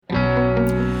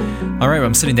All right,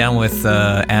 I'm sitting down with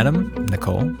Adam,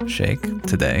 Nicole, Shake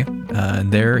today.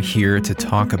 They're here to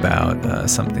talk about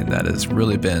something that has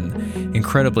really been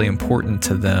incredibly important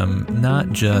to them,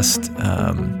 not just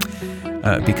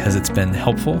because it's been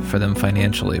helpful for them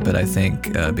financially, but I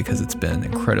think because it's been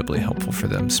incredibly helpful for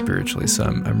them spiritually. So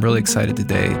I'm really excited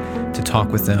today to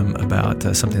talk with them about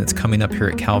something that's coming up here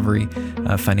at Calvary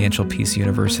Financial Peace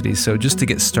University. So just to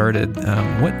get started,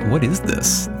 what is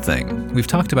this thing? We've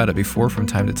talked about it before from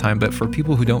time to time, but for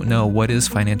people who don't know, what is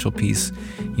Financial Peace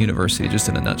University, just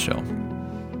in a nutshell?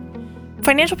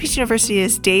 Financial Peace University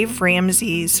is Dave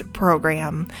Ramsey's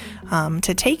program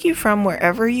to take you from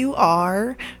wherever you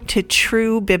are to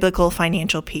true biblical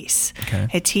financial peace. Okay.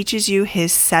 It teaches you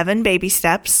his 7 baby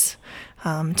steps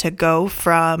to go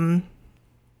from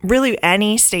really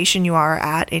any station you are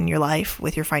at in your life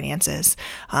with your finances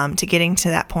to getting to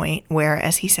that point where,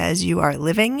 as he says, you are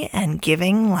living and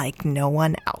giving like no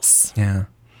one else. Yeah.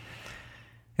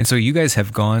 And so you guys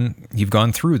you've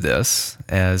gone through this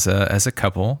as a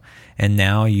couple, and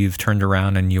now you've turned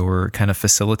around and you're kind of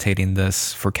facilitating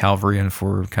this for Calvary and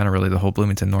for kind of really the whole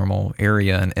Bloomington Normal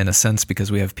area, in a sense,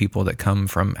 because we have people that come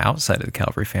from outside of the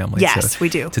Calvary family. Yes, we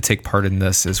do. To take part in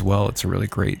this as well. It's a really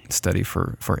great study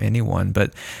for anyone.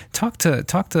 But talk to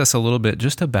us a little bit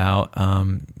just about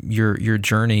your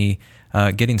journey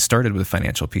getting started with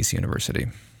Financial Peace University.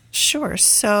 Sure.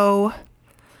 So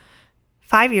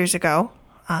 5 years ago,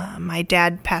 my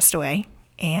dad passed away,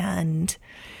 and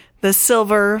the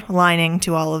silver lining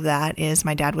to all of that is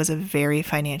my dad was a very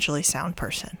financially sound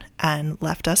person and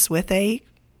left us with a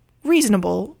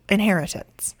reasonable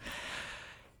inheritance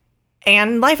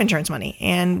and life insurance money.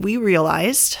 And we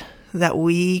realized that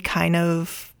we kind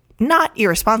of, not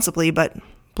irresponsibly, but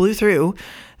blew through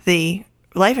the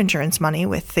life insurance money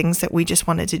with things that we just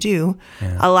wanted to do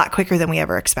a lot quicker than we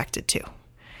ever expected to.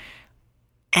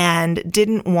 And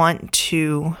didn't want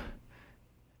to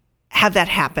have that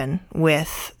happen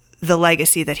with the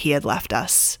legacy that he had left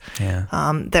us. Yeah.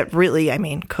 That really,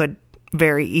 could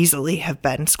very easily have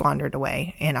been squandered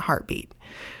away in a heartbeat.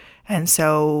 And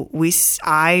so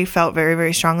I felt very,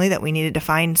 very strongly that we needed to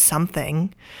find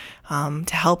something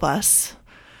to help us.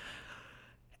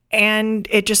 And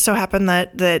it just so happened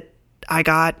that I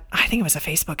got, I think it was a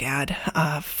Facebook ad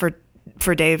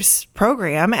for Dave's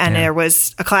program, and there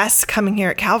was a class coming here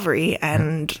at Calvary,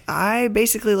 and I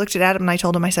basically looked at Adam and I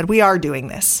told him, I said, we are doing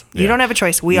this. You don't have a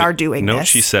choice. We are doing this. No,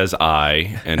 she says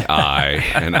I, and I,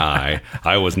 and I.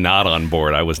 I was not on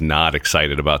board. I was not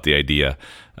excited about the idea,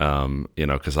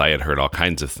 because I had heard all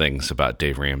kinds of things about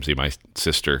Dave Ramsey. My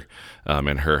sister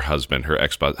and her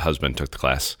ex-husband took the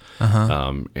class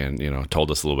and,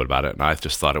 told us a little bit about it. And I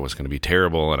just thought it was going to be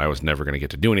terrible, and I was never going to get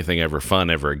to do anything ever fun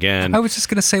ever again. I was just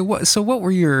going to say, what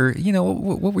were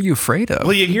what were you afraid of?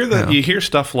 Well, you hear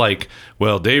stuff like,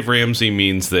 well, Dave Ramsey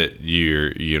means that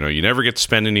you never get to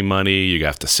spend any money. You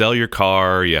have to sell your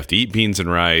car. You have to eat beans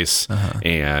and rice,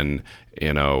 and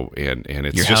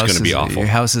it's just going to be awful. Your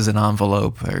house is an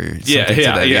envelope, or something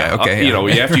yeah. Okay, you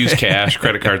have to use cash.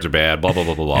 Credit cards are bad. Blah blah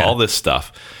blah blah blah. All this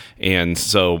stuff, and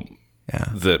so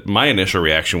my initial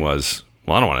reaction was,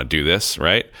 well, I don't want to do this,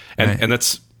 right? And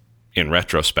that's, in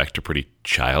retrospect, a pretty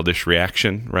childish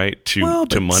reaction, right?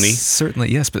 To money,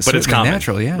 certainly, yes, but it's common,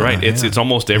 natural, right? It's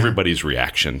almost everybody's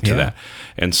reaction to that,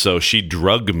 and so she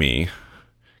drugged me,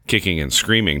 kicking and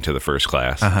screaming, to the first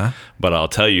class. But I'll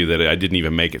tell you that I didn't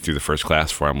even make it through the first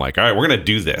class before I'm like, all right, we're going to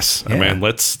do this. Yeah. I mean,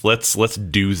 let's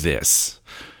do this.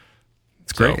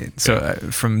 It's great. So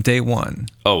from day one.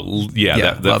 Oh,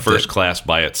 yeah. That first it. class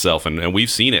by itself. And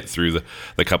we've seen it through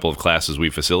the couple of classes we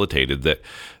facilitated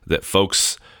that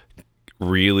folks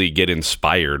really get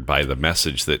inspired by the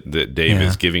message that Dave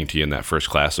is giving to you in that first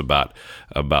class about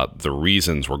the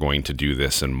reasons we're going to do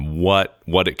this, and what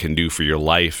it can do for your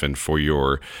life and for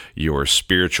your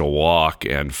spiritual walk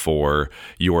and for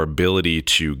your ability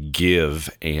to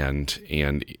give and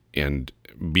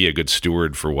be a good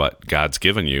steward for what God's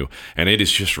given you. And it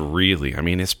is just really,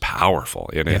 it's powerful,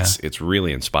 and it's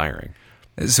really inspiring.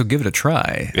 So give it a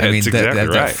try. Yeah,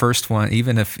 that first one,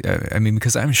 even if,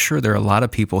 because I'm sure there are a lot of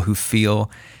people who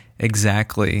feel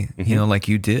exactly, like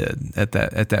you did at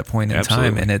that point in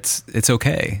time. And it's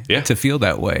okay to feel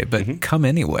that way, but come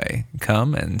anyway.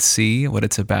 Come and see what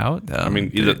it's about.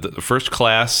 The first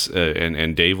class,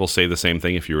 and Dave will say the same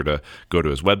thing. If you were to go to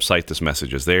his website, this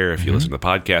message is there. If you listen to the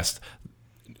podcast,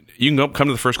 you can come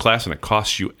to the first class, and it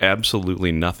costs you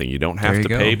absolutely nothing. You don't have to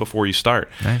pay before you start.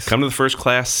 Nice. Come to the first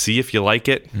class, see if you like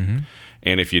it.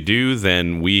 And if you do,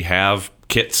 then we have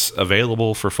kits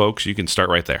available for folks. You can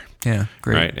start right there. Yeah,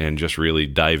 great. Right, and just really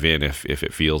dive in if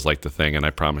it feels like the thing, and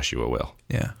I promise you it will.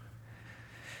 Yeah.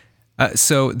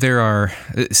 So there are,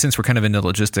 since we're kind of into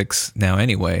logistics now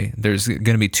anyway, there's going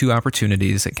to be 2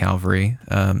 opportunities at Calvary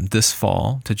this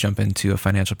fall to jump into a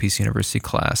Financial Peace University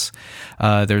class.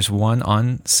 There's one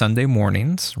on Sunday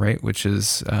mornings, right, which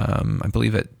is, I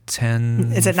believe, at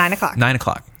 10... It's at 9 o'clock. 9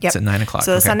 o'clock. Yep. It's at 9 o'clock.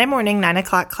 So the Sunday morning, 9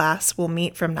 o'clock class will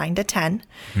meet from 9 to 10.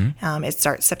 Mm-hmm. It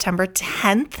starts September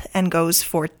 10th and goes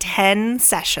for 10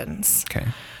 sessions. Okay.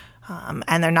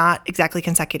 And they're not exactly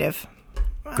consecutive.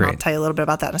 Great. I'll tell you a little bit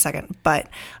about that in a second. But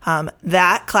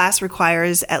that class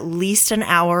requires at least an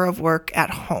hour of work at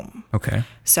home. Okay.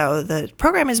 So the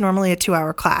program is normally a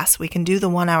 2-hour class. We can do the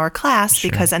 1-hour class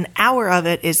because an hour of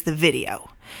it is the video.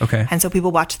 Okay. And so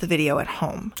people watch the video at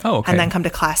home. Oh, okay. And then come to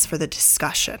class for the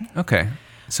discussion. Okay.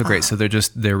 So great. So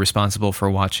they're responsible for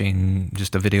watching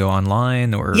just a video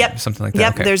online or something like that?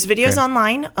 Yep. Okay. There's videos Great.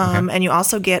 online. And you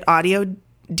also get audio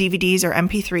DVDs or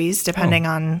MP3s, depending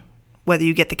on whether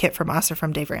you get the kit from us or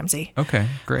from Dave Ramsey. Okay,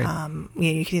 great.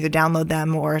 You can either download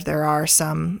them or there are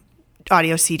some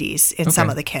audio CDs in some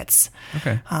of the kits.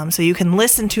 Okay. So you can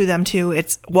listen to them too.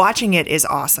 Watching it is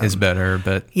awesome. Is better,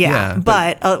 but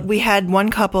but we had one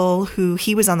couple who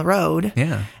he was on the road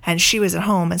and she was at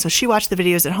home. And so she watched the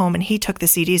videos at home and he took the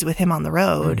CDs with him on the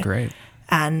road. Oh, great.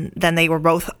 And then they were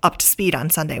both up to speed on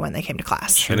Sunday when they came to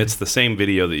class. Sure. And it's the same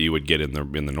video that you would get in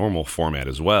the normal format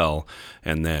as well.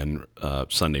 And then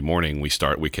Sunday morning we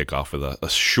kick off with a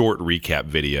short recap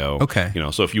video. Okay.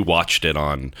 So if you watched it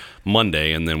on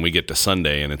Monday and then we get to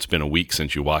Sunday and it's been a week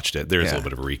since you watched it, there's a little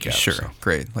bit of a recap. Sure. So.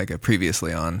 Great. Like a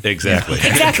previously on. Exactly.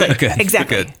 Exactly.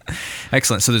 Good.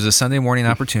 Excellent. So there's a Sunday morning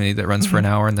opportunity that runs for an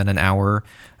hour and then an hour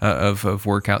of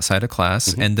work outside of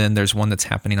class. And then there's one that's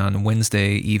happening on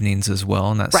Wednesday evenings as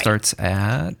well. And that starts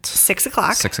at 6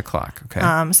 o'clock. 6 o'clock.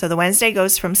 Okay. So the Wednesday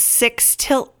goes from 6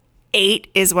 till 8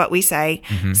 is what we say.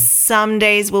 Some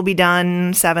days will be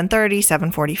done 7:30,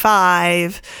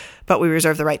 7:45, but we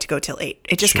reserve the right to go till 8.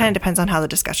 It just kind of depends on how the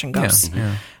discussion goes.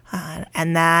 Yeah.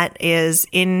 And that is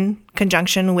in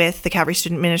conjunction with the Calvary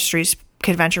Student Ministries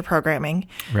Kidventure programming.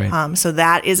 Right. So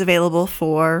that is available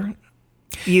for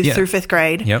youth through 5th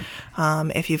grade. Yep.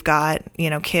 If you've got,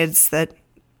 kids that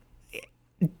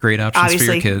great options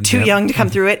obviously for your kids. too young to come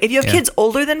through it. If you have kids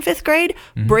older than 5th grade,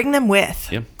 bring them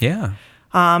with. Yep. Yeah.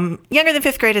 Younger than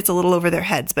 5th grade, it's a little over their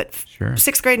heads, but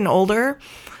 6th grade and older,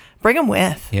 bring them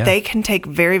with. Yeah. They can take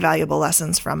very valuable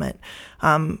lessons from it,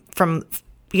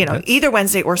 either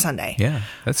Wednesday or Sunday. Yeah,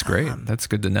 that's great. That's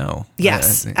good to know.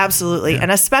 Yes, absolutely. Yeah.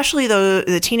 And especially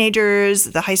the teenagers,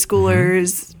 the high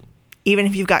schoolers, even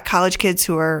if you've got college kids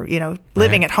who are,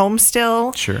 living at home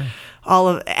still. Sure.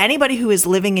 Anybody who is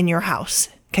living in your house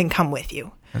can come with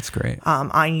you. That's great.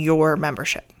 On your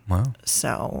membership. Wow.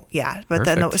 So, but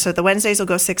Perfect. then the Wednesdays will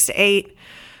go 6 to 8.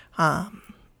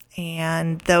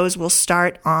 And those will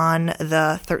start on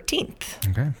the 13th.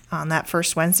 Okay. On that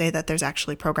first Wednesday that there's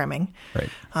actually programming. Right.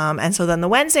 And so then the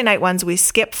Wednesday night ones, we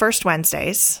skip first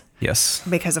Wednesdays. Yes.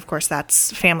 Because, of course,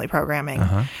 that's family programming.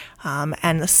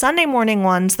 And the Sunday morning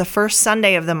ones, the first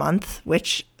Sunday of the month,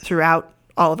 which throughout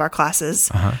all of our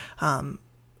classes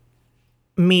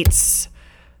meets...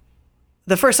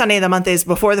 The first Sunday of the month is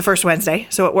before the first Wednesday,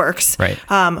 so it works. Right.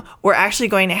 We're actually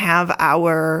going to have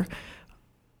our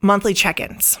monthly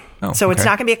check-ins. So it's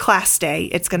not going to be a class day.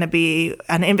 It's going to be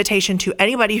an invitation to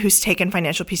anybody who's taken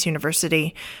Financial Peace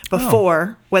University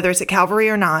before, whether it's at Calvary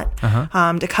or not,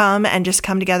 to come and just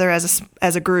come together as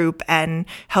a group and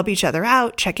help each other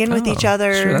out, check in with each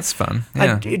other. Sure, that's fun.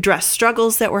 Yeah. Address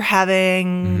struggles that we're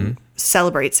having,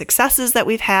 celebrate successes that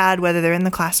we've had, whether they're in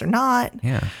the class or not.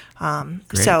 Yeah.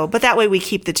 Great. But that way we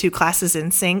keep the 2 classes in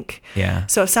sync. Yeah.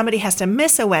 So if somebody has to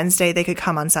miss a Wednesday, they could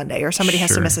come on Sunday, or somebody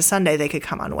has to miss a Sunday, they could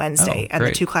come on Wednesday, and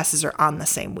the 2 classes are on the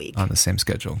same week. On the same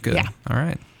schedule. Good. Yeah. All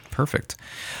right. Perfect.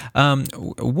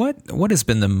 What has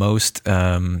been the most,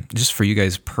 just for you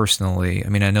guys personally? I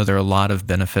mean, I know there are a lot of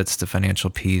benefits to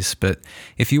Financial Peace, but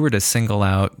if you were to single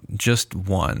out just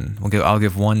one, I'll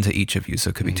give one to each of you, so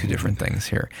it could be 2 different things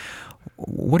here.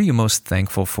 What are you most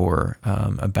thankful for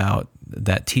about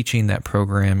that teaching, that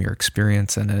program, your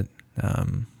experience in it?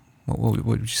 What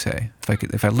would you say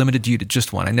if I limited you to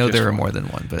just one? I know there are more than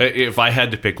one, but if I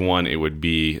had to pick one, it would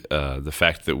be the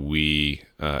fact that we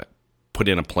put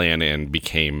in a plan and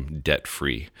became debt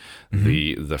free.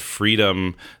 The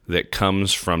freedom that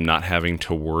comes from not having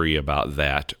to worry about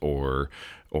that or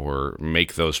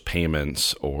make those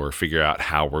payments or figure out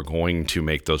how we're going to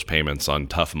make those payments on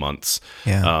tough months.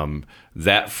 Yeah.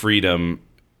 That freedom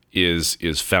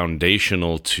is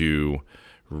foundational to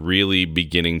really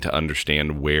beginning to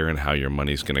understand where and how your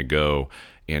money's going to go.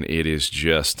 And it is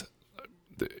just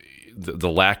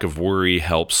the lack of worry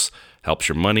helps helps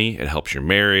your money, it helps your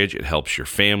marriage, it helps your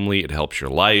family, it helps your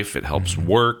life, it helps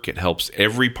work, it helps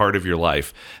every part of your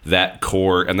life. That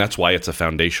core, and that's why it's a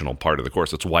foundational part of the course.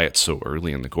 That's why it's so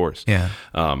early in the course. Yeah.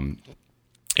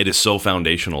 It is so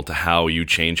foundational to how you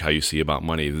change how you see about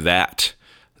money. That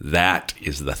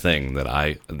is the thing that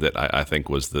I think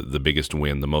was the biggest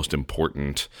win, the most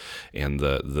important, and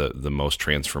the most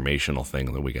transformational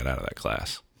thing that we got out of that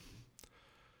class.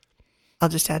 I'll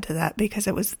just add to that because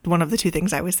it was one of the two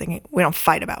things I was thinking. We don't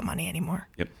fight about money anymore.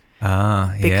 Yep.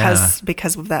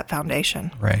 Because of that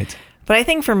foundation. Right. But I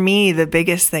think for me, the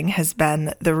biggest thing has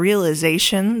been the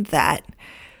realization that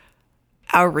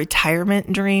our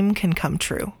retirement dream can come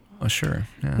true. Oh, sure.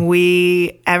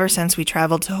 Yeah. Ever since we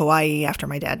traveled to Hawaii after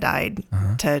my dad died,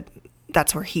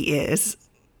 that's where he is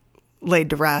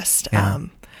laid to rest. Yeah.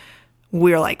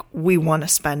 We're like, we want to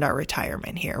spend our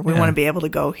retirement here. We want to be able to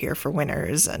go here for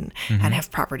winters and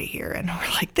have property here. And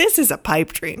we're like, this is a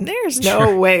pipe dream. There's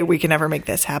no way we can ever make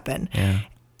this happen. Yeah.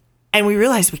 And we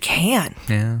realized we can.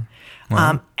 Yeah.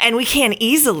 Wow. And we can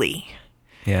easily.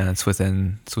 Yeah, it's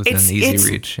within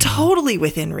easy reach. It's totally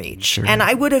within reach. Sure. And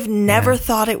I would have never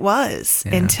thought it was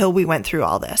until we went through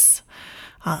all this.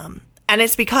 And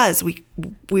it's because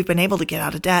we've been able to get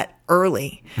out of debt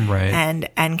early, right?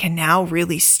 And can now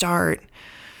really start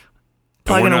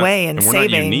plugging away and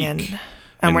saving.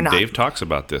 And we're not. Dave talks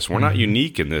about this. We're not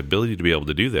unique in the ability to be able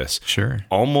to do this. Sure.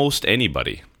 Almost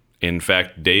anybody. In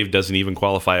fact, Dave doesn't even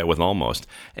qualify it with almost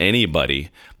anybody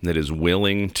that is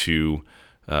willing to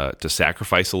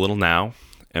sacrifice a little now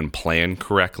and plan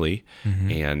correctly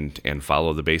and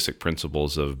follow the basic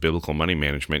principles of biblical money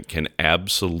management can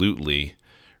absolutely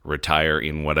retire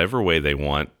in whatever way they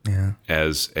want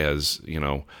as you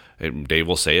know, Dave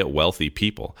will say it, wealthy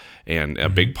people. And a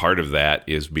big part of that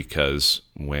is because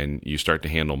when you start to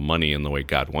handle money in the way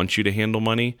God wants you to handle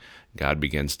money, God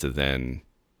begins to then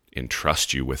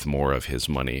entrust you with more of his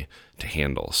money to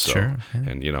handle. So, sure, yeah.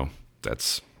 And you know,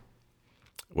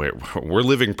 we're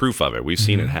living proof of it. We've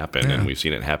seen it happen, and we've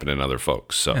seen it happen in other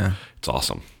folks. So it's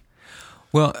awesome.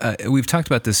 Well, we've talked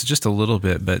about this just a little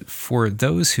bit, but for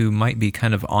those who might be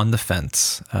kind of on the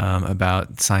fence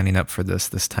about signing up for this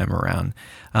time around,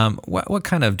 what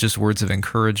kind of just words of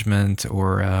encouragement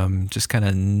or just kind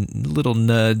of little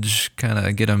nudge, kind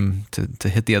of get them to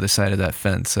hit the other side of that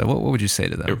fence? What would you say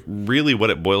to them? Really, what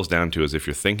it boils down to is if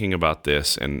you're thinking about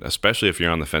this, and especially if you're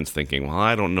on the fence thinking, well,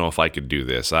 I don't know if I could do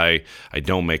this. I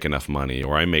don't make enough money,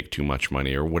 or I make too much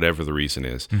money, or whatever the reason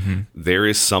is. There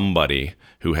is somebody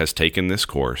who has taken this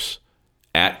course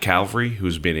at Calvary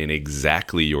who's been in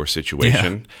exactly your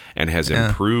situation and has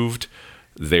improved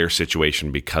their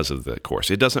situation because of the course.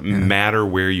 It doesn't matter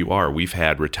where you are. We've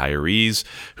had retirees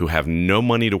who have no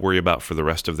money to worry about for the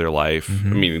rest of their life. I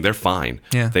mean, they're fine.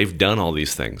 Yeah. They've done all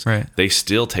these things. Right. They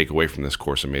still take away from this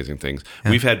course amazing things.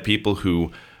 We've had people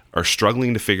who are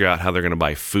struggling to figure out how they're going to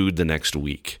buy food the next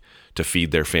week to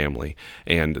feed their family,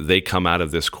 and they come out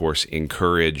of this course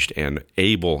encouraged and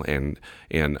able and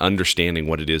understanding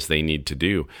what it is they need to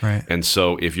do. Right. And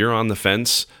so if you're on the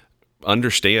fence,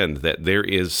 understand that there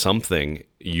is something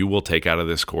you will take out of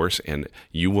this course, and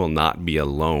you will not be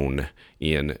alone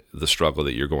in the struggle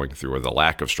that you're going through, or the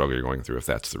lack of struggle you're going through, if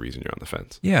that's the reason you're on the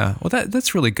fence. Yeah, well,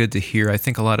 that's really good to hear. I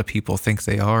think a lot of people think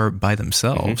they are by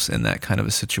themselves in that kind of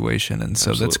a situation, and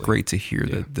so that's great to hear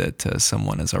that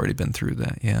someone has already been through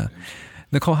that. Yeah,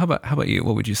 Nicole, how about you?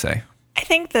 What would you say? I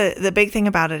think the big thing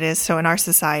about it is, so in our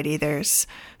society, there's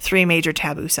three major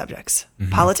taboo subjects: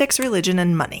 politics, religion,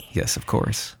 and money. Yes, of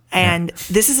course. And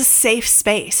this is a safe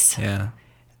space. Yeah.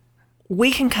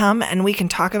 We can come and we can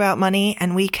talk about money,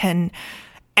 and you can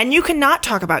not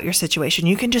talk about your situation.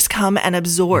 You can just come and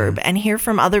absorb and hear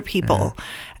from other people.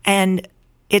 And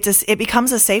it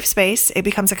becomes a safe space. It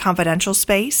becomes a confidential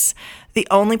space. The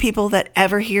only people that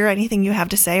ever hear anything you have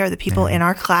to say are the people in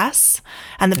our class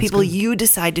and the people you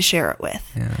decide to share it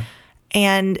with. Yeah.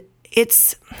 And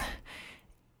it's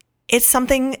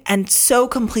something and so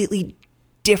completely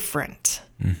different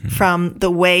from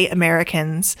the way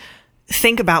Americans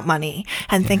think about money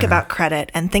and think about credit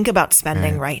and think about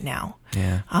spending right now.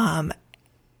 Yeah.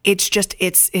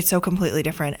 It's so completely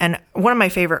different. And one of my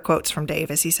favorite quotes from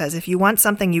Dave is he says, if you want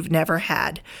something you've never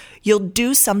had, you'll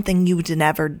do something you've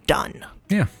never done.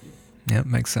 Yeah. Yeah,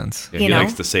 makes sense. Yeah, he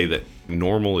likes to say that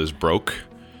normal is broke.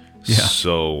 Yeah.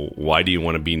 So why do you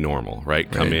want to be normal,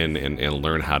 right? Come in and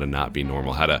learn how to not be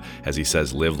normal, how to, as he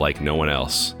says, live like no one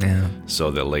else. Yeah.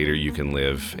 So that later you can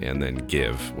live and then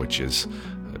give, which is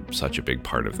such a big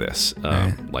part of this,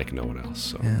 like no one else.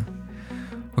 So. Yeah.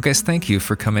 Well, guys, thank you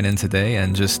for coming in today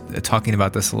and just talking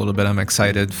about this a little bit. I'm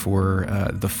excited for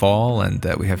the fall and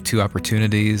that we have 2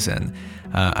 opportunities. And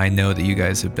I know that you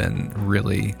guys have been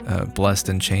really blessed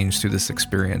and changed through this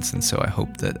experience. And so I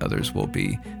hope that others will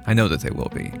be. I know that they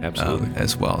will be. Absolutely.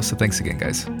 As well. So thanks again,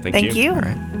 guys. Thank you. You. All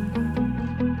right.